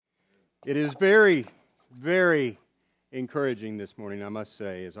It is very, very encouraging this morning, I must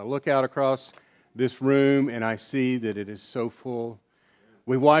say, as I look out across this room and I see that it is so full.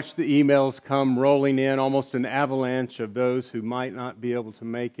 We watch the emails come rolling in, almost an avalanche of those who might not be able to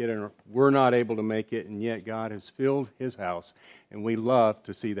make it and were not able to make it, and yet God has filled His house, and we love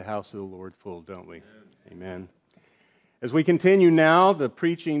to see the house of the Lord full, don't we? Amen. As we continue now the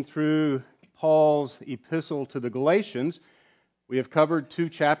preaching through Paul's epistle to the Galatians, we have covered 2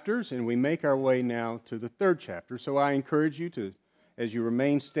 chapters, and we make our way now to the 3rd chapter. So I encourage you to, as you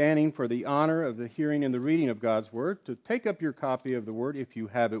remain standing for the honor of the hearing and the reading of God's Word, to take up your copy of the Word if you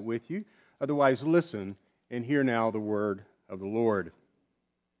have it with you. Otherwise, listen and hear now the Word of the Lord.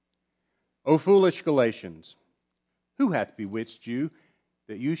 O foolish Galatians, who hath bewitched you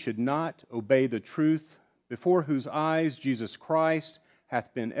that you should not obey the truth, before whose eyes Jesus Christ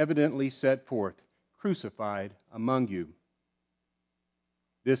hath been evidently set forth, crucified among you?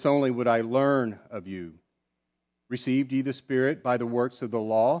 This only would I learn of you. Received ye the Spirit by the works of the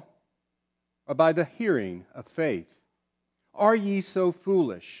law, or by the hearing of faith? Are ye so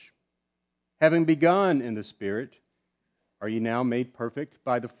foolish? Having begun in the Spirit, are ye now made perfect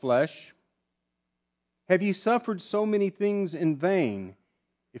by the flesh? Have ye suffered so many things in vain,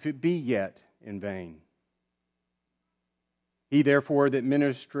 if it be yet in vain? He therefore that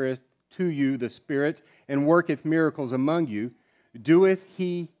ministereth to you the Spirit, and worketh miracles among you, doeth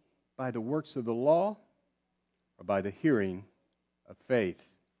he by the works of the law, or by the hearing of faith?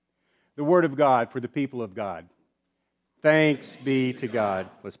 The Word of God for the people of God. Thanks be to God.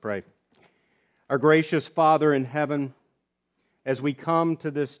 Let's pray. Our gracious Father in heaven, as we come to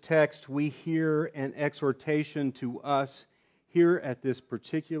this text, we hear an exhortation to us here at this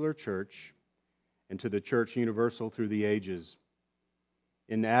particular church and to the church universal through the ages.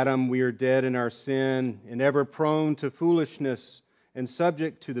 In Adam we are dead in our sin and ever prone to foolishness and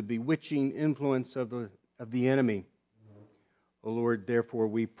subject to the bewitching influence of the enemy. O Lord, therefore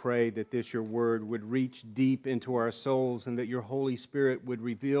we pray that this your word would reach deep into our souls and that your Holy Spirit would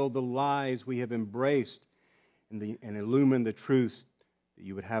reveal the lies we have embraced and illumine the truths that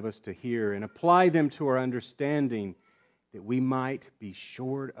you would have us to hear and apply them to our understanding, that we might be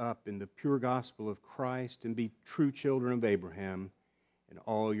shored up in the pure gospel of Christ and be true children of Abraham and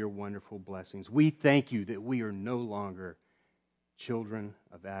all your wonderful blessings. We thank you that we are no longer children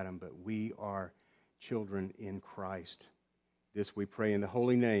of Adam, but we are children in Christ. This we pray in the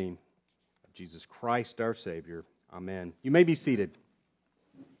holy name of Jesus Christ our Savior. Amen. You may be seated.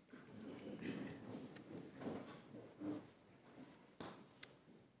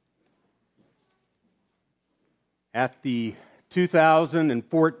 At the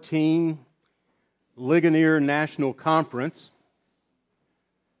 2014 Ligonier National Conference,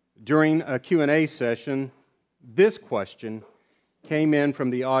 during a Q&A session, this question came in from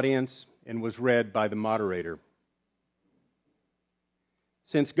the audience and was read by the moderator.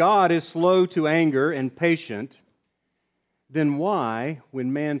 Since God is slow to anger and patient, then why,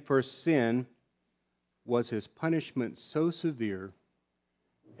 when man first sinned, was his punishment so severe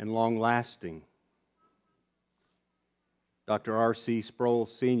and long-lasting? Dr. R.C. Sproul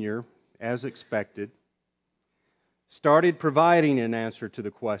Sr., as expected, started providing an answer to the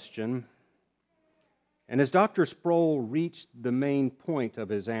question. And as Dr. Sproul reached the main point of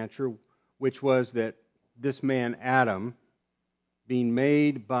his answer, which was that this man Adam, being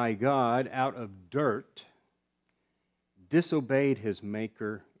made by God out of dirt, disobeyed his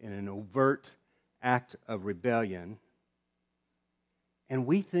Maker in an overt act of rebellion, and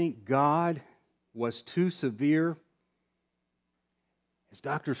we think God was too severe. As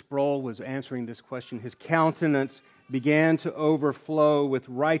Dr. Sproul was answering this question, his countenance began to overflow with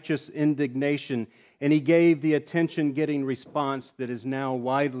righteous indignation, and he gave the attention-getting response that is now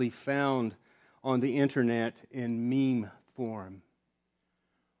widely found on the internet in meme form.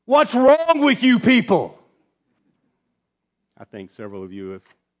 What's wrong with you people? I think several of you are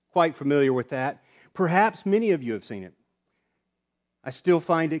quite familiar with that. Perhaps many of you have seen it. I still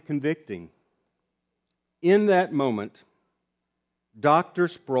find it convicting. In that moment, Dr.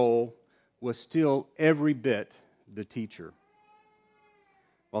 Sproul was still every bit the teacher.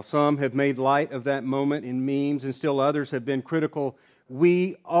 While some have made light of that moment in memes and still others have been critical,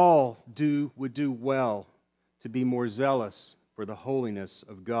 we all would do well to be more zealous for the holiness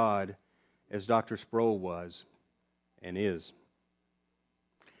of God as Dr. Sproul was and is.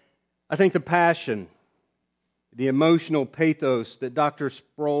 I think the passion, the emotional pathos that Dr.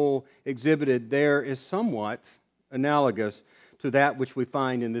 Sproul exhibited there is somewhat analogous to that which we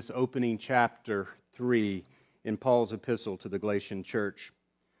find in this opening chapter 3 in Paul's epistle to the Galatian church.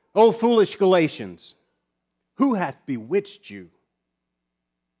 O foolish Galatians, who hath bewitched you?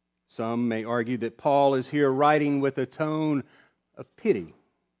 Some may argue that Paul is here writing with a tone of pity,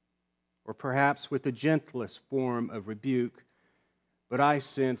 or perhaps with the gentlest form of rebuke, but I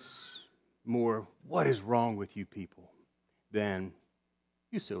sense more, what is wrong with you people, than,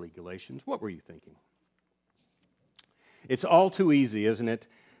 you silly Galatians, what were you thinking? It's all too easy, isn't it,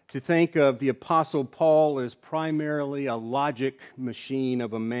 to think of the Apostle Paul as primarily a logic machine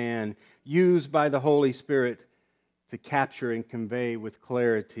of a man used by the Holy Spirit to capture and convey with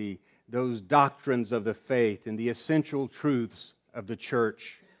clarity those doctrines of the faith and the essential truths of the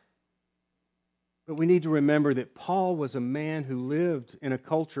church. But we need to remember that Paul was a man who lived in a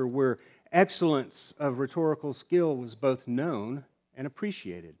culture where excellence of rhetorical skill was both known and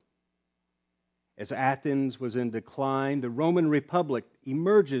appreciated. As Athens was in decline, the Roman Republic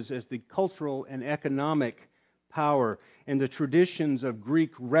emerges as the cultural and economic power, and the traditions of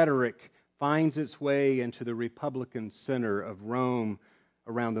Greek rhetoric finds its way into the Republican center of Rome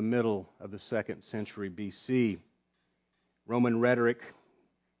around the middle of the 2nd century BC. Roman rhetoric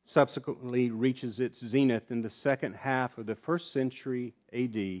subsequently reaches its zenith in the second half of the 1st century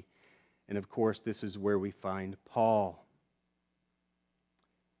AD, and of course this is where we find Paul.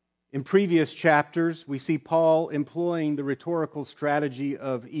 In previous chapters, we see Paul employing the rhetorical strategy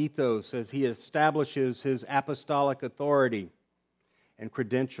of ethos as he establishes his apostolic authority and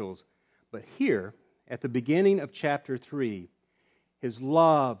credentials. But here, at the beginning of chapter 3, his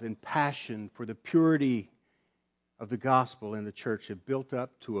love and passion for the purity of the gospel in the church have built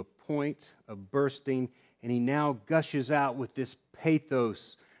up to a point of bursting, and he now gushes out with this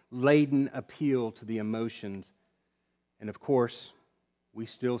pathos-laden appeal to the emotions. And of course, we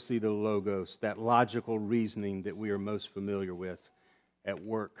still see the logos, that logical reasoning that we are most familiar with, at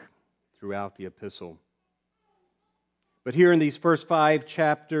work throughout the epistle. But here in these first 5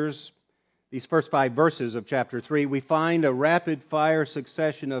 chapters, these first 5 verses of chapter 3, we find a rapid-fire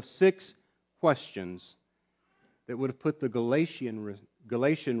succession of 6 questions that would have put the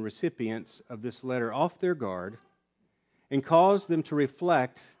Galatian recipients of this letter off their guard and caused them to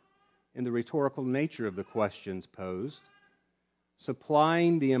reflect in the rhetorical nature of the questions posed,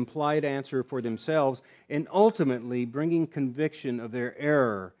 supplying the implied answer for themselves, and ultimately bringing conviction of their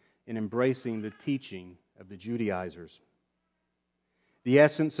error in embracing the teaching of the Judaizers. The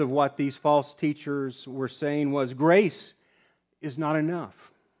essence of what these false teachers were saying was, grace is not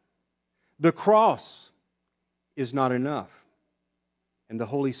enough. The cross is not enough. And the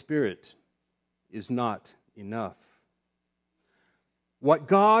Holy Spirit is not enough. What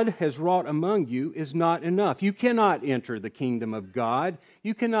God has wrought among you is not enough. You cannot enter the kingdom of God.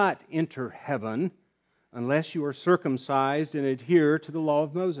 You cannot enter heaven unless you are circumcised and adhere to the law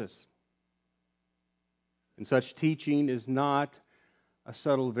of Moses. And such teaching is not a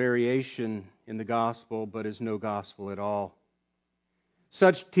subtle variation in the gospel, but is no gospel at all.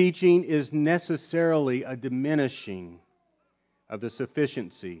 Such teaching is necessarily a diminishing of the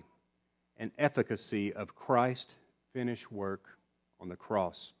sufficiency and efficacy of Christ's finished work on the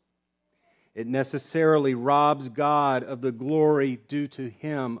cross. It necessarily robs God of the glory due to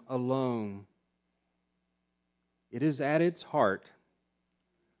Him alone. It is at its heart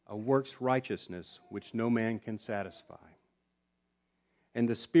a works righteousness which no man can satisfy. And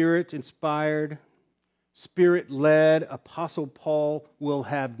the Spirit-inspired, Spirit-led Apostle Paul will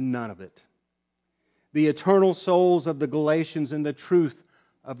have none of it. The eternal souls of the Galatians and the truth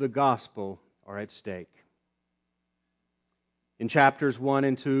of the gospel are at stake. In chapters 1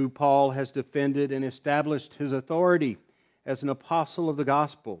 and 2, Paul has defended and established his authority as an apostle of the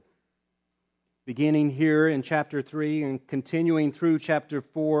gospel. Beginning here in chapter 3 and continuing through chapter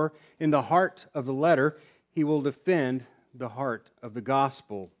 4, in the heart of the letter, he will defend the heart of the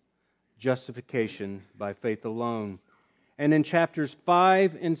gospel, justification by faith alone. And in chapters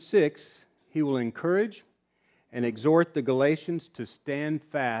 5 and 6, he will encourage and exhort the Galatians to stand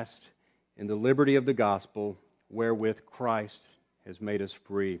fast in the liberty of the gospel, wherewith Christ has made us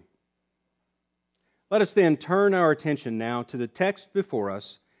free. Let us then turn our attention now to the text before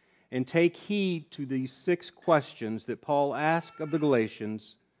us and take heed to these 6 questions that Paul asked of the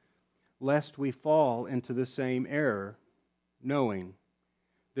Galatians, lest we fall into the same error, knowing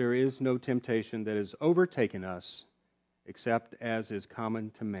there is no temptation that has overtaken us except as is common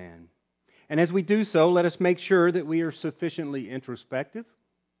to man. And as we do so, let us make sure that we are sufficiently introspective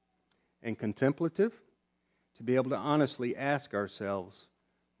and contemplative to be able to honestly ask ourselves,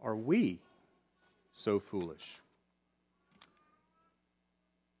 are we so foolish?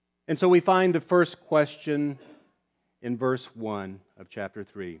 And so we find the first question in verse 1 of chapter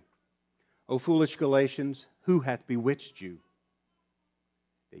 3. O foolish Galatians, who hath bewitched you,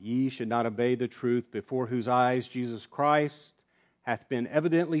 that ye should not obey the truth, before whose eyes Jesus Christ hath been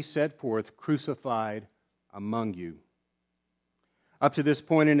evidently set forth, crucified among you. Up to this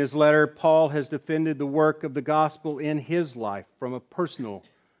point in his letter, Paul has defended the work of the gospel in his life from a personal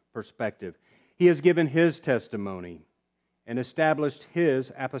perspective. He has given his testimony and established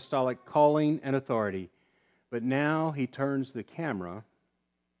his apostolic calling and authority. But now he turns the camera,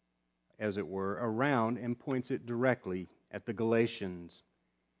 as it were, around and points it directly at the Galatians.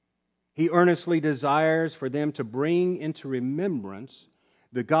 He earnestly desires for them to bring into remembrance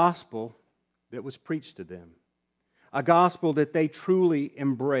the gospel that was preached to them, a gospel that they truly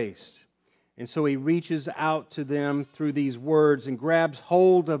embraced. And so he reaches out to them through these words and grabs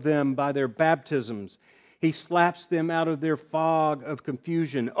hold of them by their baptisms. He slaps them out of their fog of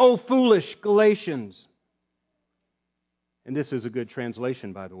confusion. "O foolish Galatians!" And this is a good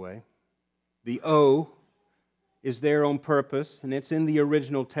translation, by the way. The O is there on purpose, and it's in the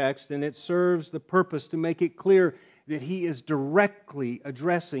original text, and it serves the purpose to make it clear that he is directly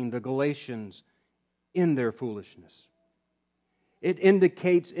addressing the Galatians in their foolishness. It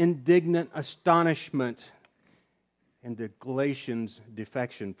indicates indignant astonishment and the Galatians'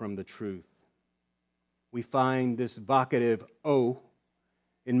 defection from the truth. We find this vocative O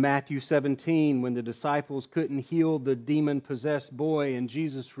in Matthew 17 when the disciples couldn't heal the demon-possessed boy, and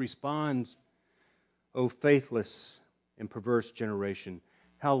Jesus responds, "O faithless and perverse generation,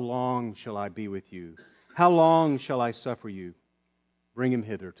 how long shall I be with you? How long shall I suffer you? Bring him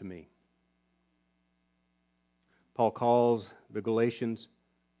hither to me." Paul calls the Galatians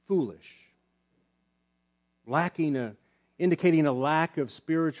foolish, indicating a lack of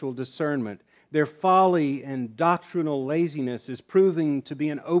spiritual discernment. Their folly and doctrinal laziness is proving to be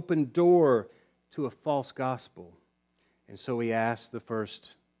an open door to a false gospel. And so he asks the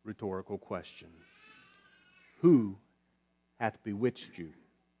first rhetorical question: who hath bewitched you?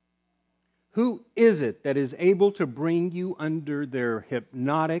 Who is it that is able to bring you under their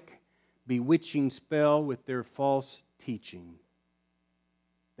hypnotic, bewitching spell with their false teaching?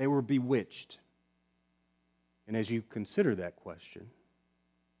 They were bewitched. And as you consider that question,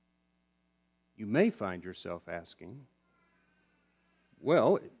 you may find yourself asking,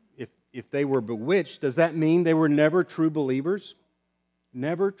 well, if they were bewitched, does that mean they were never true believers?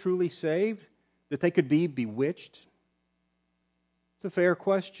 Never truly saved? That they could be bewitched? It's a fair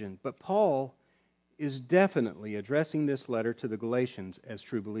question, but Paul is definitely addressing this letter to the Galatians as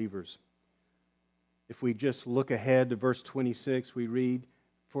true believers. If we just look ahead to verse 26, we read,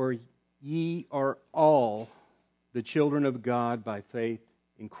 "For ye are all the children of God by faith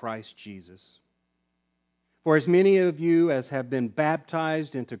in Christ Jesus. For as many of you as have been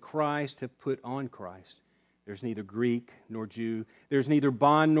baptized into Christ have put on Christ. There's neither Greek nor Jew. There's neither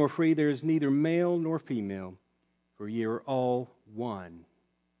bond nor free. There's neither male nor female. For ye are all one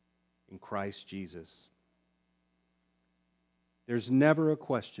in Christ Jesus." There's never a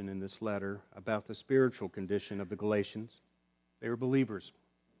question in this letter about the spiritual condition of the Galatians. They were believers.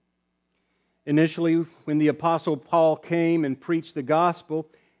 Initially, when the Apostle Paul came and preached the gospel,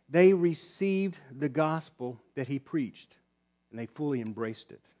 they received the gospel that he preached, and they fully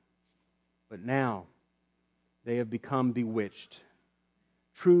embraced it. But now, they have become bewitched.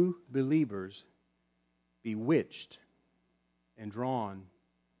 True believers bewitched and drawn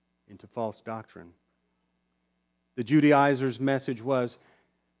into false doctrine. The Judaizers' message was,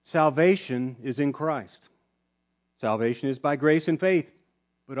 salvation is in Christ. Salvation is by grace and faith,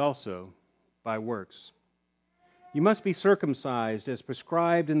 but also by works. You must be circumcised as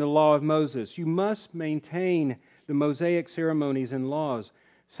prescribed in the law of Moses. You must maintain the Mosaic ceremonies and laws.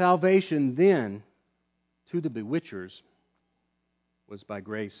 Salvation then, to the bewitchers, was by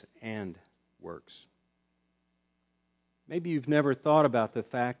grace and works. Maybe you've never thought about the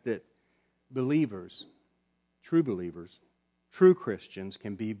fact that believers, true Christians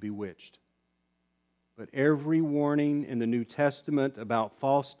can be bewitched. But every warning in the New Testament about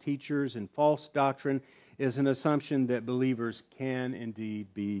false teachers and false doctrine is an assumption that believers can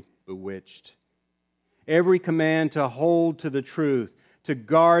indeed be bewitched. Every command to hold to the truth, to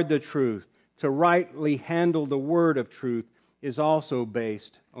guard the truth, to rightly handle the word of truth is also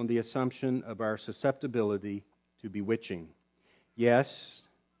based on the assumption of our susceptibility to bewitching. Yes,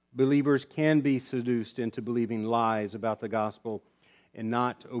 believers can be seduced into believing lies about the gospel and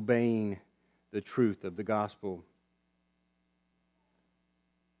not obeying the truth of the gospel.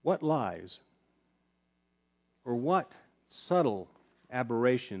 What lies or what subtle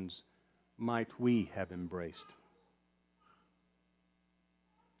aberrations might we have embraced?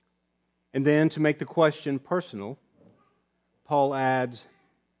 And then, to make the question personal, Paul adds,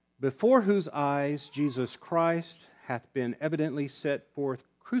 "Before whose eyes Jesus Christ hath been evidently set forth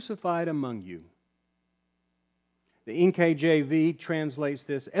crucified among you." The NKJV translates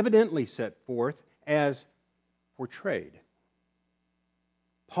this, evidently set forth, as portrayed.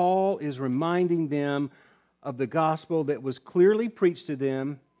 Paul is reminding them of the gospel that was clearly preached to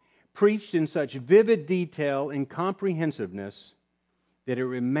them, preached in such vivid detail and comprehensiveness that it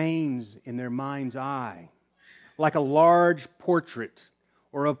remains in their mind's eye, like a large portrait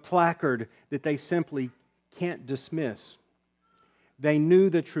or a placard that they simply can't dismiss. They knew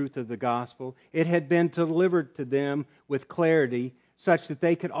the truth of the gospel. It had been delivered to them with clarity, such that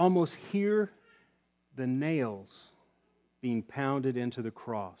they could almost hear the nails being pounded into the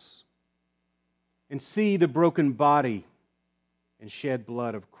cross and see the broken body and shed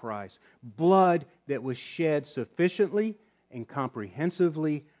blood of Christ. Blood that was shed sufficiently and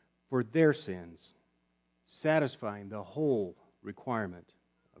comprehensively for their sins, satisfying the whole requirement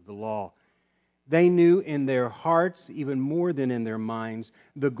of the law. They knew in their hearts, even more than in their minds,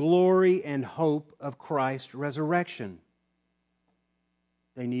 the glory and hope of Christ's resurrection.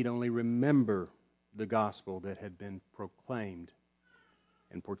 They need only remember the gospel that had been proclaimed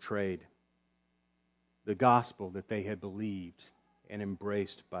and portrayed. The gospel that they had believed and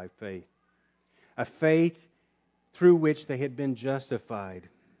embraced by faith. A faith through which they had been justified.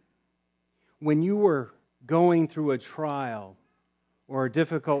 When you were going through a trial or a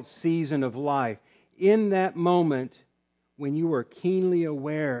difficult season of life, in that moment when you are keenly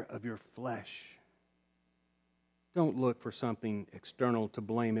aware of your flesh, don't look for something external to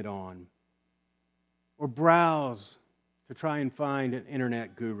blame it on, or browse to try and find an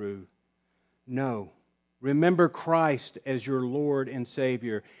internet guru. No. Remember Christ as your Lord and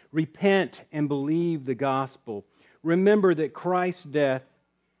Savior. Repent and believe the gospel. Remember that Christ's death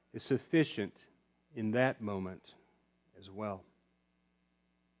is sufficient in that moment as well.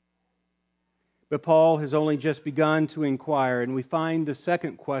 But Paul has only just begun to inquire, and we find the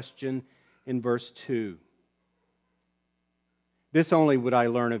second question in verse 2. This only would I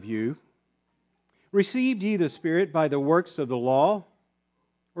learn of you. Received ye the Spirit by the works of the law,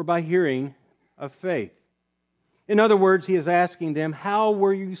 or by hearing of faith? In other words, he is asking them, how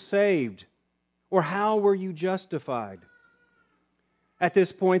were you saved? Or how were you justified? At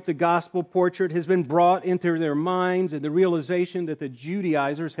this point, the gospel portrait has been brought into their minds, and the realization that the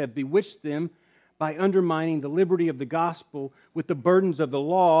Judaizers have bewitched them by undermining the liberty of the gospel with the burdens of the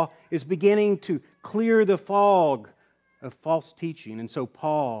law is beginning to clear the fog of false teaching. And so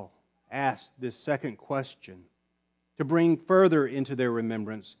Paul asked this second question to bring further into their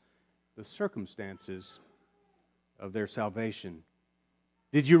remembrance the circumstances of their salvation.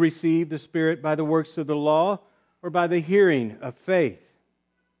 Did you receive the Spirit by the works of the law or by the hearing of faith?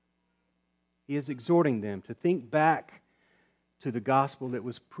 He is exhorting them to think back to the gospel that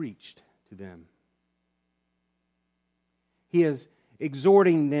was preached to them. He is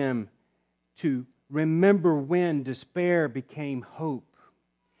exhorting them to remember when despair became hope,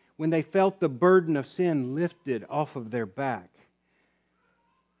 when they felt the burden of sin lifted off of their back,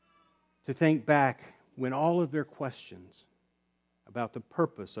 to think back when all of their questions about the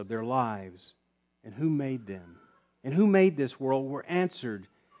purpose of their lives and who made them and who made this world were answered,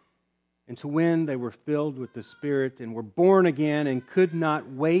 and to when they were filled with the Spirit and were born again and could not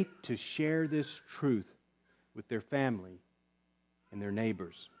wait to share this truth with their family and their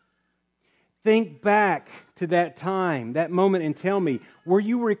neighbors. Think back to that time, that moment, and tell me, were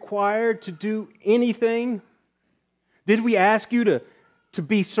you required to do anything? Did we ask you to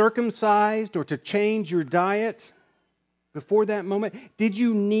be circumcised or to change your diet before that moment? Did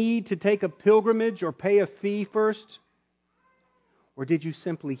you need to take a pilgrimage or pay a fee first? Or did you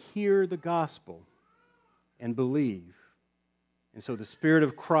simply hear the gospel and believe? And so the Spirit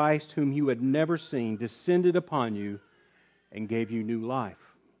of Christ, whom you had never seen, descended upon you and gave you new life.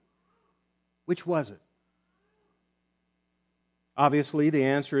 Which was it? Obviously, the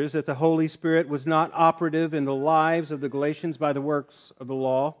answer is that the Holy Spirit was not operative in the lives of the Galatians by the works of the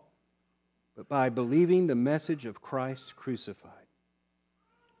law, but by believing the message of Christ crucified.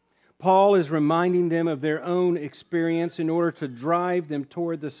 Paul is reminding them of their own experience in order to drive them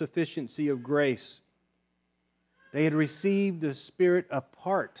toward the sufficiency of grace. They had received the Spirit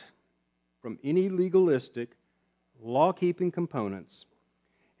apart from any legalistic, law-keeping components,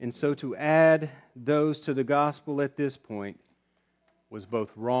 and so to add those to the gospel at this point was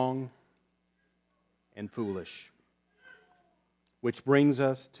both wrong and foolish. Which brings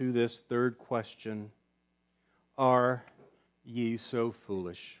us to this third question: are ye so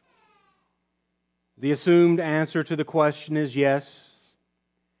foolish? The assumed answer to the question is yes.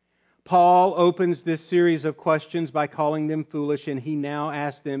 Paul opens this series of questions by calling them foolish, and he now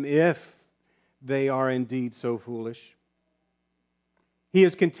asks them if they are indeed so foolish. He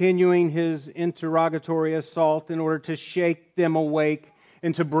is continuing his interrogatory assault in order to shake them awake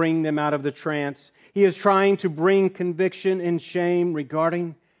and to bring them out of the trance. He is trying to bring conviction and shame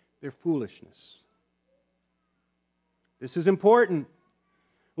regarding their foolishness. This is important.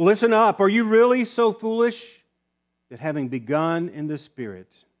 Listen up. Are you really so foolish that having begun in the Spirit,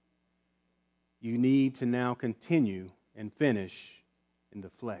 you need to now continue and finish in the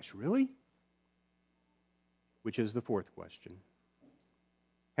flesh? Really? Which is the fourth question.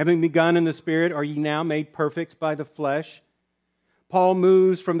 Having begun in the Spirit, are ye now made perfect by the flesh? Paul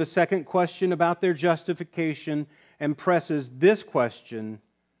moves from the second question about their justification and presses this question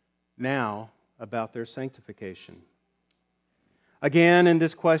now about their sanctification. Again, in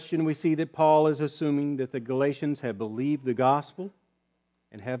this question, we see that Paul is assuming that the Galatians have believed the gospel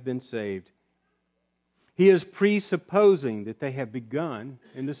and have been saved. He is presupposing that they have begun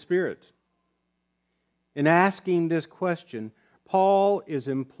in the Spirit. In asking this question, Paul is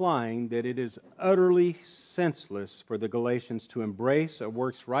implying that it is utterly senseless for the Galatians to embrace a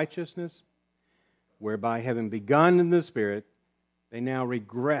works righteousness, whereby having begun in the Spirit, they now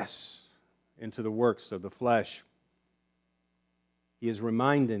regress into the works of the flesh. He is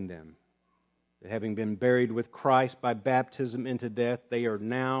reminding them that having been buried with Christ by baptism into death, they are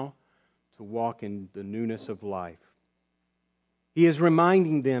now to walk in the newness of life. He is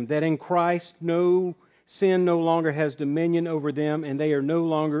reminding them that in Christ sin no longer has dominion over them, and they are no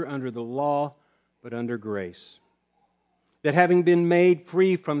longer under the law, but under grace. That having been made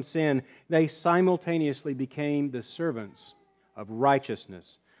free from sin, they simultaneously became the servants of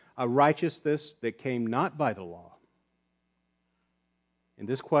righteousness, a righteousness that came not by the law. In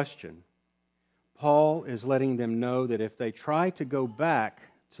this question, Paul is letting them know that if they try to go back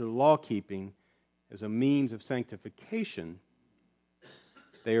to law-keeping as a means of sanctification,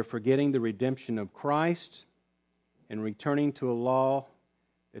 they are forgetting the redemption of Christ and returning to a law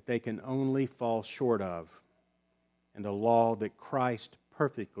that they can only fall short of, and a law that Christ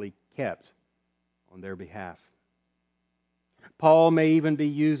perfectly kept on their behalf. Paul may even be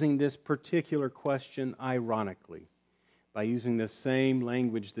using this particular question ironically, by using the same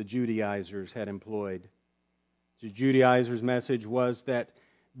language the Judaizers had employed. The Judaizers' message was that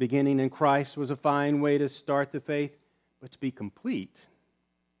beginning in Christ was a fine way to start the faith, but to be complete,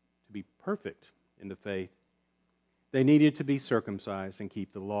 to be perfect in the faith, they needed to be circumcised and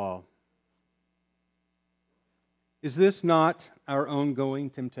keep the law. Is this not our ongoing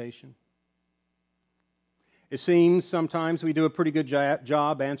temptation? It seems sometimes we do a pretty good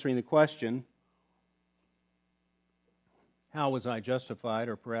job answering the question, how was I justified?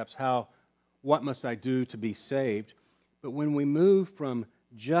 Or perhaps what must I do to be saved? But when we move from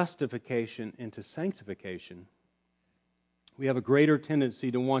justification into sanctification, we have a greater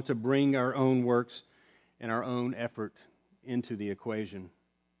tendency to want to bring our own works and our own effort into the equation.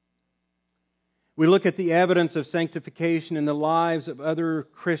 We look at the evidence of sanctification in the lives of other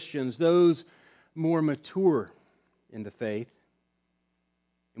Christians, those more mature in the faith,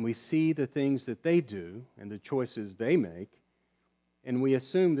 and we see the things that they do and the choices they make, and we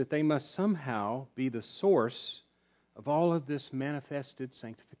assume that they must somehow be the source of all of this manifested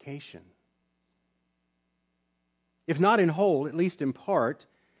sanctification. If not in whole, at least in part,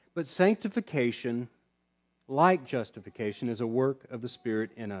 but sanctification, like justification, is a work of the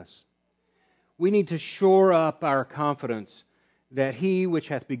Spirit in us. We need to shore up our confidence that He which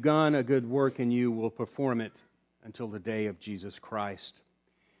hath begun a good work in you will perform it until the day of Jesus Christ.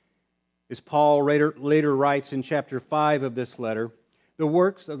 As Paul later writes in chapter 5 of this letter, the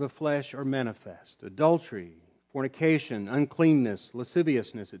works of the flesh are manifest: adultery, fornication, uncleanness,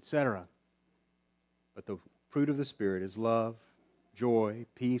 lasciviousness, etc. But the fruit of the Spirit is love, joy,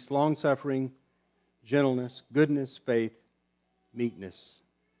 peace, long-suffering, gentleness, goodness, faith, meekness,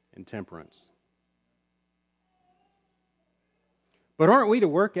 and temperance. But aren't we to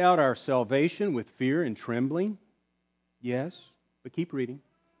work out our salvation with fear and trembling? Yes, but keep reading.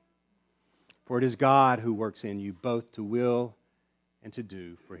 For it is God who works in you both to will and to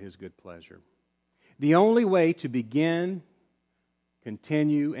do for His good pleasure. The only way to begin,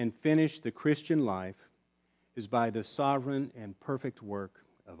 continue, and finish the Christian life is by the sovereign and perfect work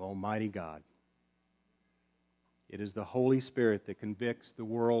of Almighty God. It is the Holy Spirit that convicts the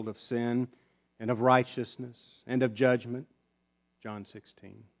world of sin and of righteousness and of judgment. John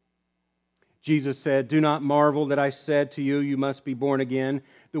 16. Jesus said, "Do not marvel that I said to you, you must be born again.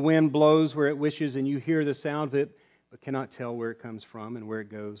 The wind blows where it wishes, and you hear the sound of it, but cannot tell where it comes from and where it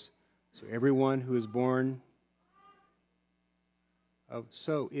goes. So everyone who is born of,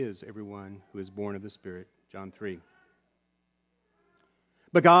 so is everyone who is born of the Spirit." John 3.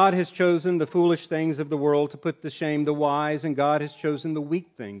 But God has chosen the foolish things of the world to put to shame the wise, and God has chosen the weak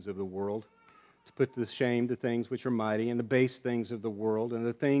things of the world to put to shame the things which are mighty, and the base things of the world, and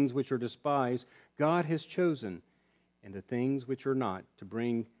the things which are despised. God has chosen, and the things which are not, to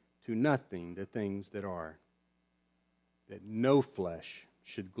bring to nothing the things that are, that no flesh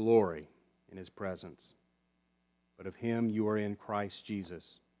should glory in His presence. But of Him you are in Christ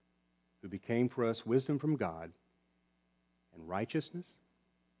Jesus, who became for us wisdom from God, and righteousness,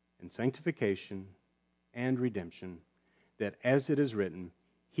 and sanctification, and redemption, that as it is written,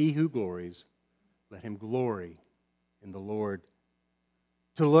 He who glories, let him glory in the Lord.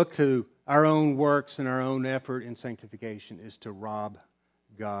 To look to our own works and our own effort in sanctification is to rob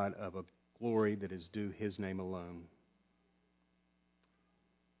God of a glory that is due His name alone.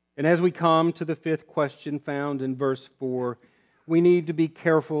 And as we come to the fifth question found in verse 4, we need to be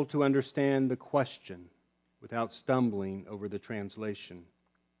careful to understand the question without stumbling over the translation.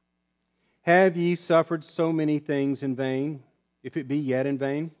 Have ye suffered so many things in vain, if it be yet in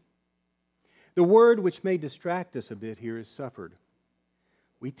vain? The word which may distract us a bit here is suffered.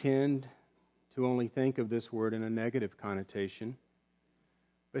 We tend to only think of this word in a negative connotation,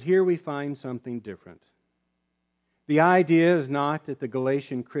 but here we find something different. The idea is not that the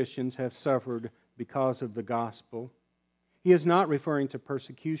Galatian Christians have suffered because of the gospel. He is not referring to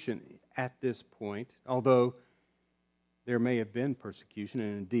persecution at this point, although there may have been persecution,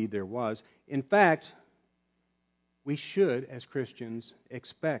 and indeed there was. In fact, we should, as Christians,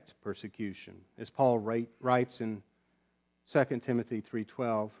 expect persecution. As Paul writes in 2 Timothy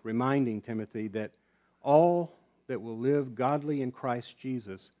 3:12, reminding Timothy that all that will live godly in Christ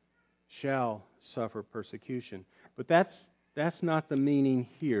Jesus shall suffer persecution. But that's not the meaning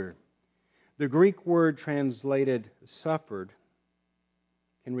here. The Greek word translated suffered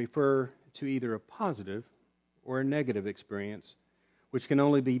can refer to either a positive or a negative experience, which can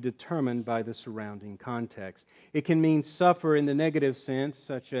only be determined by the surrounding context. It can mean suffer in the negative sense,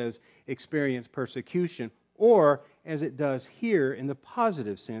 such as experience persecution, or, as it does here, in the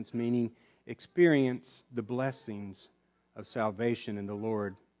positive sense, meaning experience the blessings of salvation in the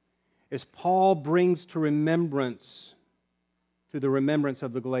Lord. As Paul brings to the remembrance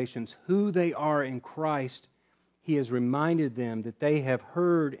of the Galatians who they are in Christ, he has reminded them that they have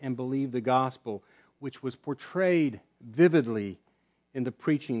heard and believed the gospel, which was portrayed vividly in the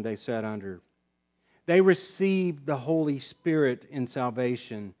preaching they sat under. They received the Holy Spirit in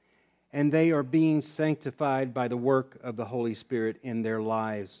salvation, and they are being sanctified by the work of the Holy Spirit in their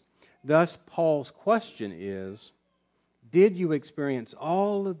lives. Thus, Paul's question is, did you experience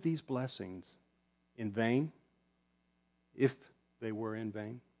all of these blessings in vain, if they were in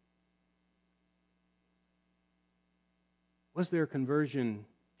vain? Was their conversion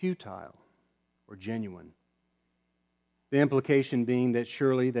futile or genuine? The implication being that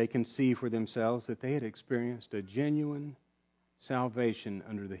surely they can see for themselves that they had experienced a genuine salvation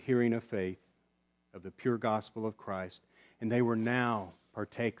under the hearing of faith of the pure gospel of Christ, and they were now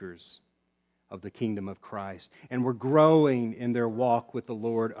partakers of the kingdom of Christ, and were growing in their walk with the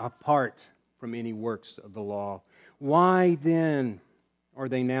Lord apart from any works of the law. Why then are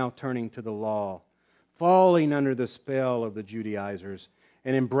they now turning to the law, falling under the spell of the Judaizers,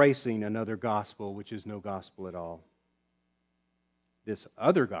 and embracing another gospel which is no gospel at all? This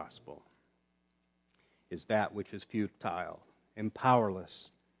other gospel is that which is futile and powerless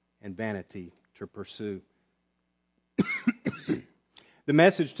and vanity to pursue. The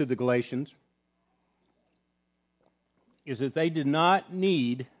message to the Galatians is that they did not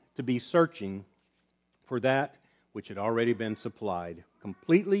need to be searching for that which had already been supplied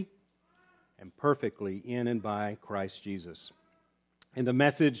completely and perfectly in and by Christ Jesus. And the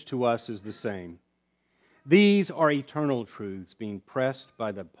message to us is the same. These are eternal truths being pressed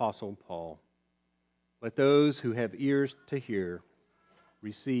by the Apostle Paul. Let those who have ears to hear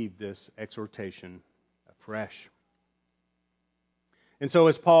receive this exhortation afresh. And so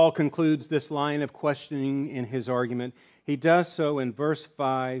as Paul concludes this line of questioning in his argument, he does so in verse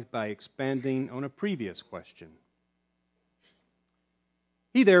 5 by expanding on a previous question.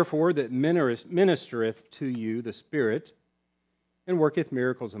 He therefore that ministereth to you the Spirit, and worketh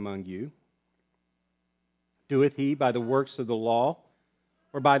miracles among you, doeth he by the works of the law,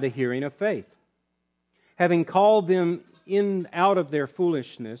 or by the hearing of faith? Having called them in out of their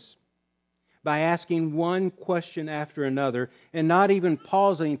foolishness, by asking one question after another, and not even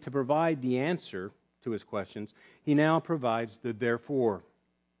pausing to provide the answer to his questions, he now provides the therefore,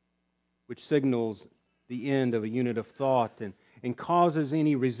 which signals the end of a unit of thought and causes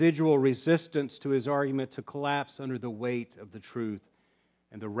any residual resistance to his argument to collapse under the weight of the truth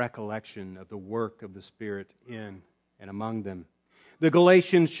and the recollection of the work of the Spirit in and among them. The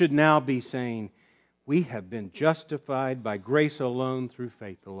Galatians should now be saying, we have been justified by grace alone through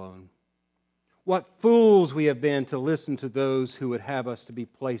faith alone. What fools we have been to listen to those who would have us to be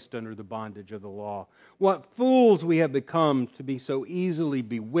placed under the bondage of the law. What fools we have become to be so easily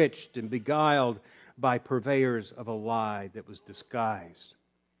bewitched and beguiled by purveyors of a lie that was disguised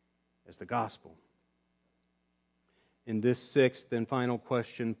as the gospel. In this sixth and final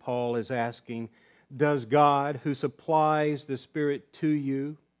question, Paul is asking, does God, who supplies the Spirit to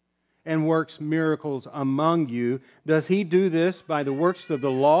you and works miracles among you, does He do this by the works of the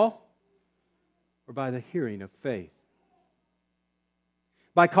law or by the hearing of faith?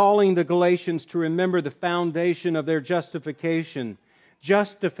 By calling the Galatians to remember the foundation of their justification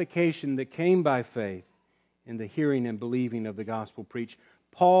that came by faith in the hearing and believing of the gospel preached,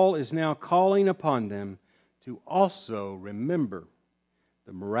 Paul is now calling upon them to also remember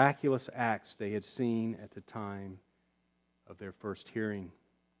the miraculous acts they had seen at the time of their first hearing.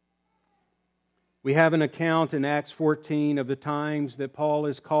 We have an account in Acts 14 of the times that Paul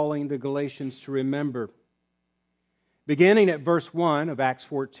is calling the Galatians to remember. Beginning at verse 1 of Acts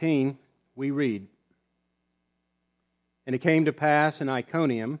 14, we read, "And it came to pass in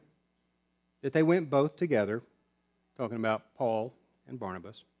Iconium that they went both together," talking about Paul and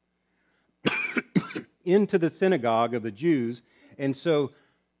Barnabas, "into the synagogue of the Jews, and so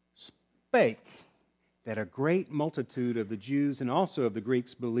spake that a great multitude of the Jews and also of the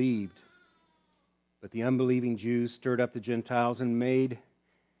Greeks believed. But the unbelieving Jews stirred up the Gentiles and made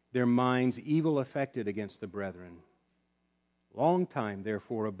their minds evil affected against the brethren. Long time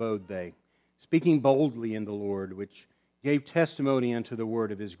therefore abode they, speaking boldly in the Lord, which gave testimony unto the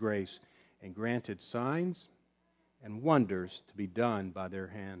word of His grace, and granted signs and wonders to be done by their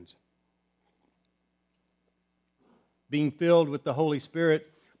hands." Being filled with the Holy Spirit,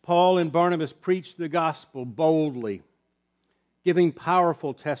 Paul and Barnabas preached the gospel boldly, giving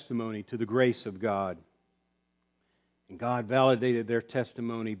powerful testimony to the grace of God. And God validated their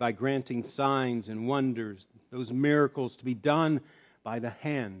testimony by granting signs and wonders, those miracles to be done by the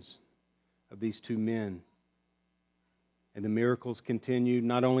hands of these two men. And the miracles continued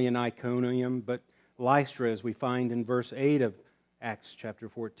not only in Iconium, but Lystra, as we find in verse 8 of Acts chapter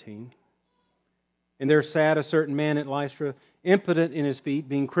 14. "And there sat a certain man at Lystra, impotent in his feet,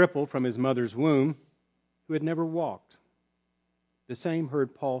 being crippled from his mother's womb, who had never walked. The same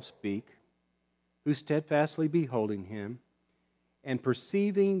heard Paul speak, who steadfastly beholding him, and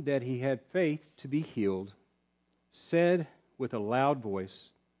perceiving that he had faith to be healed, said with a loud voice,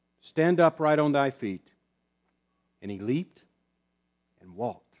 Stand upright on thy feet. And he leaped and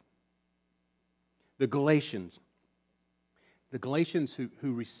walked." The Galatians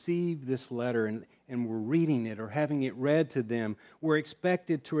who received this letter and were reading it or having it read to them were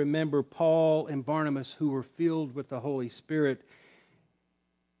expected to remember Paul and Barnabas, who were filled with the Holy Spirit,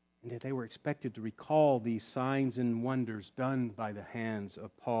 and that they were expected to recall these signs and wonders done by the hands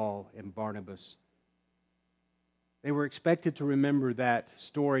of Paul and Barnabas. They were expected to remember that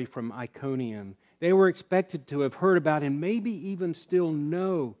story from Iconium. They were expected to have heard about and maybe even still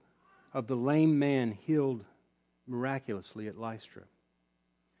know of the lame man healed miraculously at Lystra.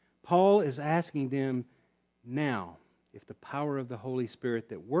 Paul is asking them now if the power of the Holy Spirit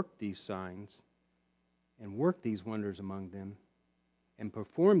that worked these signs and worked these wonders among them and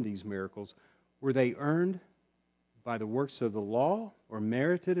performed these miracles, were they earned by the works of the law or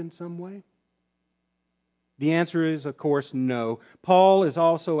merited in some way? The answer is, of course, no. Paul is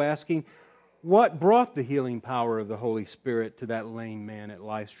also asking, what brought the healing power of the Holy Spirit to that lame man at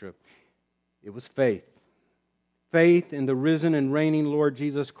Lystra? It was faith. Faith in the risen and reigning Lord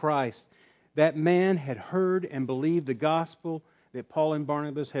Jesus Christ. That man had heard and believed the gospel that Paul and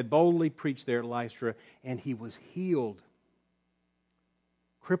Barnabas had boldly preached there at Lystra, and he was healed,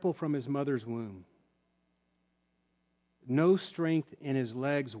 crippled from his mother's womb. No strength in his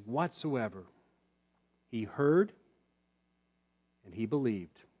legs whatsoever. He heard and he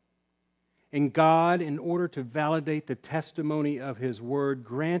believed. And God, in order to validate the testimony of His Word,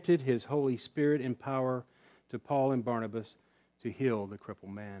 granted His Holy Spirit and power to Paul and Barnabas to heal the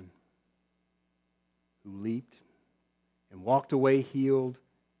crippled man, who leaped and walked away healed.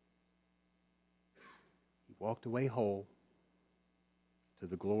 He walked away whole to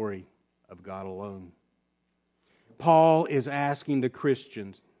the glory of God alone. Paul is asking the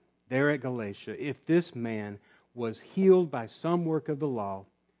Christians there at Galatia if this man was healed by some work of the law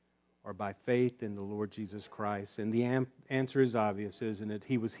or by faith in the Lord Jesus Christ. And the answer is obvious, isn't it?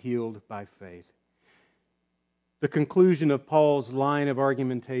 He was healed by faith. The conclusion of Paul's line of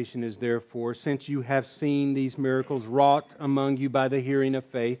argumentation is therefore, since you have seen these miracles wrought among you by the hearing of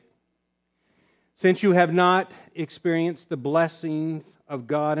faith, Since you have not experienced the blessings of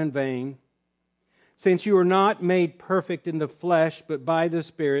God in vain, since you are not made perfect in the flesh but by the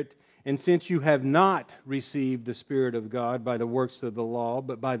Spirit, and since you have not received the Spirit of God by the works of the law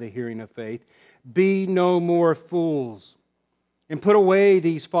but by the hearing of faith, be no more fools, and put away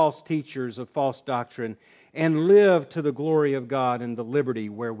these false teachers of false doctrine, and live to the glory of God in the liberty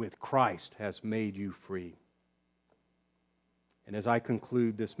wherewith Christ has made you free. And as I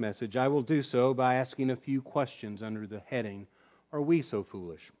conclude this message, I will do so by asking a few questions under the heading, Are we so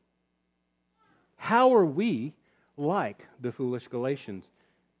foolish? How are we like the foolish Galatians?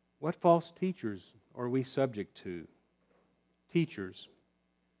 What false teachers are we subject to? Teachers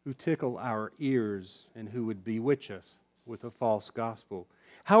who tickle our ears and who would bewitch us with a false gospel.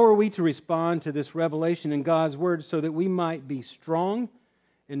 How are we to respond to this revelation in God's Word so that we might be strong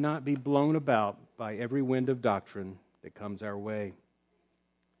and not be blown about by every wind of doctrine that comes our way?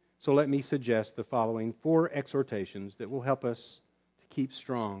 So let me suggest the following 4 exhortations that will help us to keep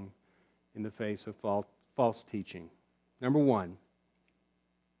strong in the face of false teaching. Number 1,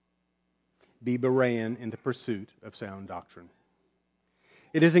 be Berean in the pursuit of sound doctrine.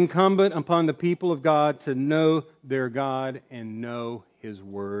 It is incumbent upon the people of God to know their God and know His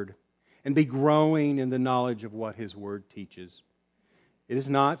Word, and be growing in the knowledge of what His Word teaches. It is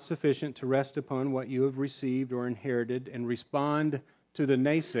not sufficient to rest upon what you have received or inherited and respond to the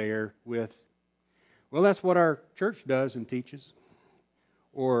naysayer with, well, that's what our church does and teaches,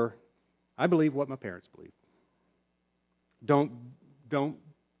 or I believe what my parents believe. Don't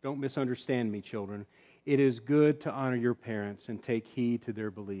misunderstand me, children. It is good to honor your parents and take heed to their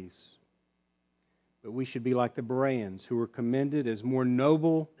beliefs. But we should be like the Bereans, who were commended as more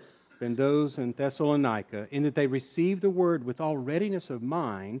noble than those in Thessalonica, in that they received the word with all readiness of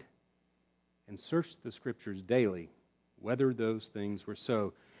mind and searched the Scriptures daily, whether those things were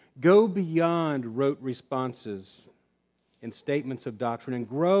so. Go beyond rote responses and statements of doctrine and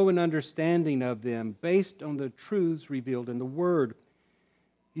grow in understanding of them based on the truths revealed in the Word.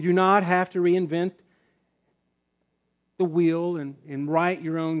 You do not have to reinvent the wheel and write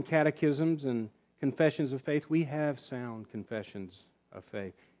your own catechisms and confessions of faith. We have sound confessions of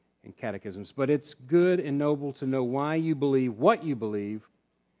faith and catechisms, but it's good and noble to know why you believe what you believe,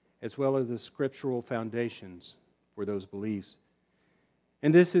 as well as the scriptural foundations for those beliefs.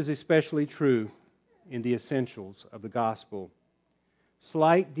 And this is especially true in the essentials of the gospel.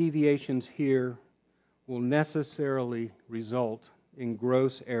 Slight deviations here will necessarily result in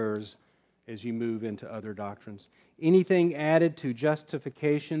gross errors as you move into other doctrines. Anything added to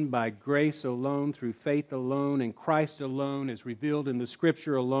justification by grace alone, through faith alone, in Christ alone, as revealed in the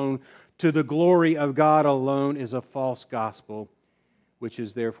Scripture alone, to the glory of God alone, is a false gospel, which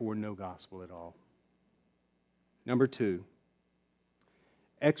is therefore no gospel at all. Number 2,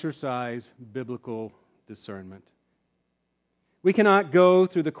 exercise biblical discernment. We cannot go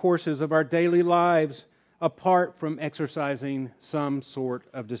through the courses of our daily lives apart from exercising some sort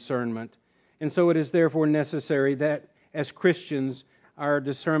of discernment. And so it is therefore necessary that as Christians, our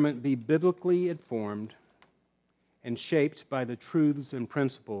discernment be biblically informed and shaped by the truths and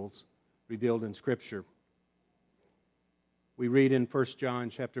principles revealed in Scripture. We read in 1 John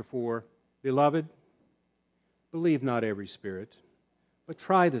chapter 4, Beloved, believe not every spirit, but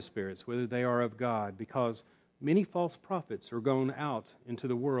try the spirits, whether they are of God, because many false prophets are gone out into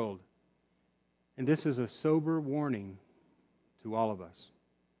the world. And this is a sober warning to all of us.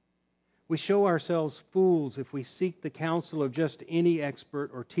 We show ourselves fools if we seek the counsel of just any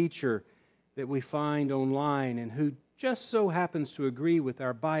expert or teacher that we find online and who just so happens to agree with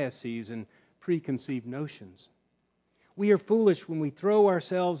our biases and preconceived notions. We are foolish when we throw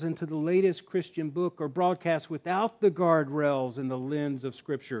ourselves into the latest Christian book or broadcast without the guardrails and the lens of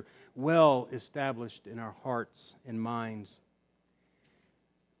Scripture well established in our hearts and minds.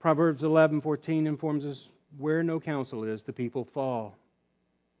 Proverbs 11:14 informs us, where no counsel is, the people fall.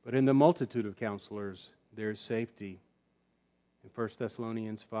 But in the multitude of counselors, there is safety. In 1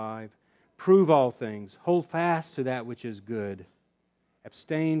 Thessalonians 5, prove all things, hold fast to that which is good,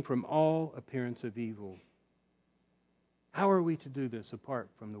 abstain from all appearance of evil. How are we to do this apart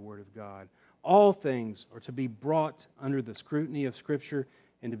from the Word of God? All things are to be brought under the scrutiny of Scripture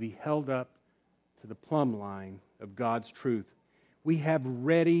and to be held up to the plumb line of God's truth. We have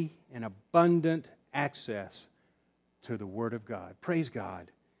ready and abundant access to the Word of God. Praise God.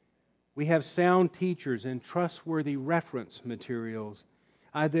 We have sound teachers and trustworthy reference materials.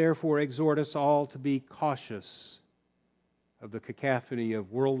 I therefore exhort us all to be cautious of the cacophony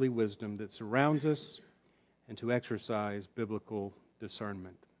of worldly wisdom that surrounds us and to exercise biblical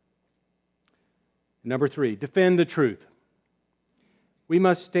discernment. Number 3, defend the truth. We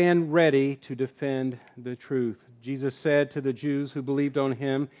must stand ready to defend the truth. Jesus said to the Jews who believed on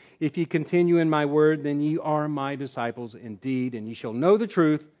Him, "If ye continue in my word, then ye are my disciples indeed, and ye shall know the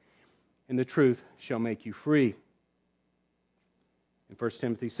truth, and the truth shall make you free." In 1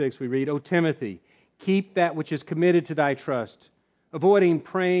 Timothy 6 we read, "O Timothy, keep that which is committed to thy trust, avoiding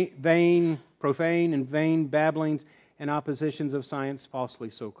profane and vain babblings and oppositions of science falsely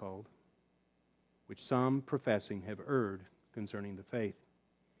so called, which some professing have erred concerning the faith.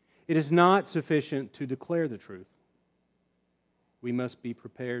 It is not sufficient to declare the truth. We must be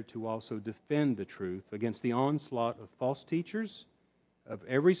prepared to also defend the truth against the onslaught of false teachers of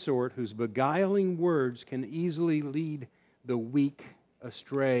every sort, whose beguiling words can easily lead the weak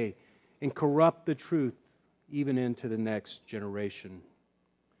astray and corrupt the truth even into the next generation."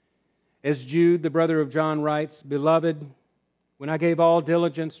 As Jude, the brother of John, writes, "Beloved, when I gave all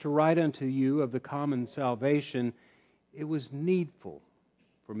diligence to write unto you of the common salvation, it was needful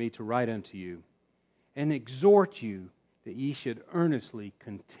for me to write unto you and exhort you that ye should earnestly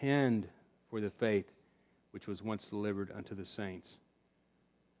contend for the faith which was once delivered unto the saints."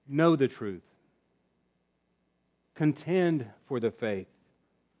 Know the truth. Contend for the faith.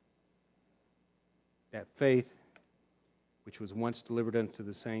 That faith which was once delivered unto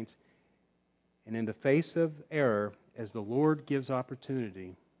the saints. And in the face of error, as the Lord gives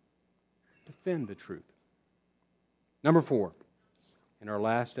opportunity, defend the truth. Number 4, in our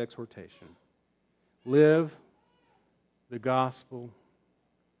last exhortation, live the gospel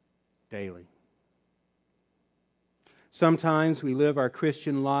daily. Sometimes we live our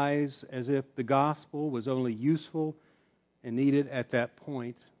Christian lives as if the gospel was only useful and needed at that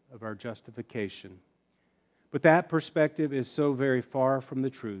point of our justification. But that perspective is so very far from the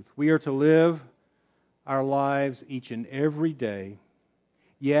truth. We are to live our lives each and every day,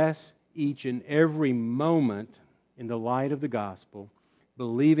 yes, each and every moment, in the light of the gospel,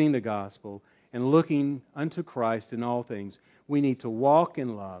 believing the gospel, and looking unto Christ in all things. We need to walk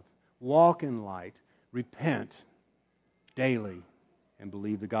in love, walk in light, repent daily, and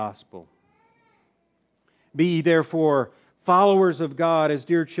believe the gospel. Be ye therefore followers of God as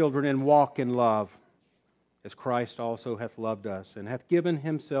dear children, and walk in love, as Christ also hath loved us, and hath given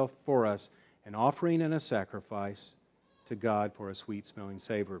Himself for us, an offering and a sacrifice to God for a sweet-smelling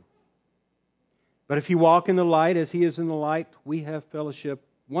savor. But if you walk in the light as He is in the light, we have fellowship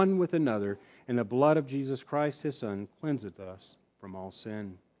one with another, and the blood of Jesus Christ His Son cleanseth us from all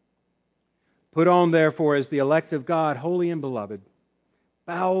sin. Put on, therefore, as the elect of God, holy and beloved,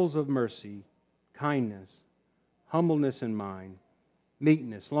 bowels of mercy, kindness, humbleness in mind,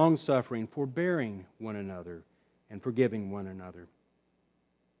 meekness, long-suffering, forbearing one another, and forgiving one another.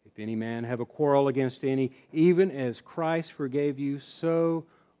 If any man have a quarrel against any, even as Christ forgave you, so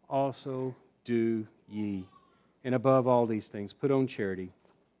also do ye. And above all these things, put on charity,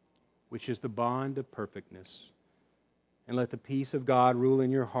 which is the bond of perfectness. And let the peace of God rule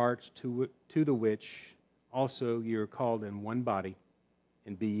in your hearts, to the which also ye are called in one body,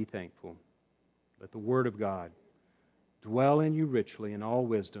 and be ye thankful. Let the word of God dwell in you richly in all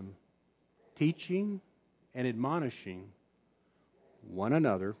wisdom, teaching and admonishing one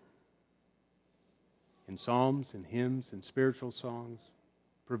another in psalms and hymns and spiritual songs,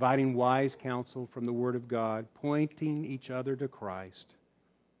 providing wise counsel from the Word of God, pointing each other to Christ,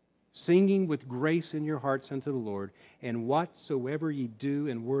 singing with grace in your hearts unto the Lord, and whatsoever ye do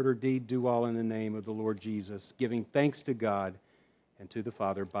in word or deed, do all in the name of the Lord Jesus, giving thanks to God and to the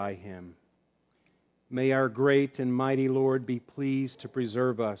Father by Him. May our great and mighty Lord be pleased to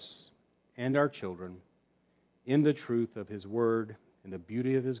preserve us and our children in the truth of His Word and the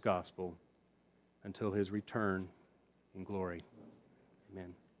beauty of His gospel until His return in glory.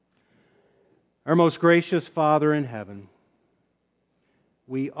 Amen. Our most gracious Father in heaven,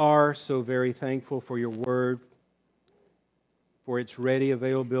 we are so very thankful for your Word, for its ready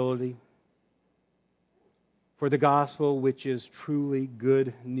availability, for the gospel which is truly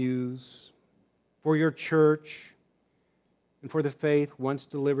good news, for your church, and for the faith once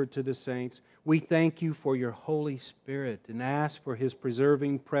delivered to the saints. We thank you for your Holy Spirit and ask for His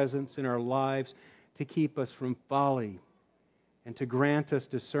preserving presence in our lives to keep us from folly and to grant us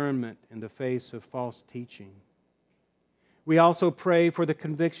discernment in the face of false teaching. We also pray for the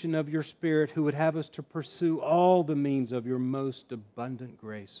conviction of your Spirit, who would have us to pursue all the means of your most abundant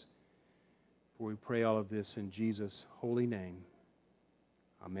grace. For we pray all of this in Jesus' holy name.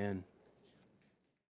 Amen.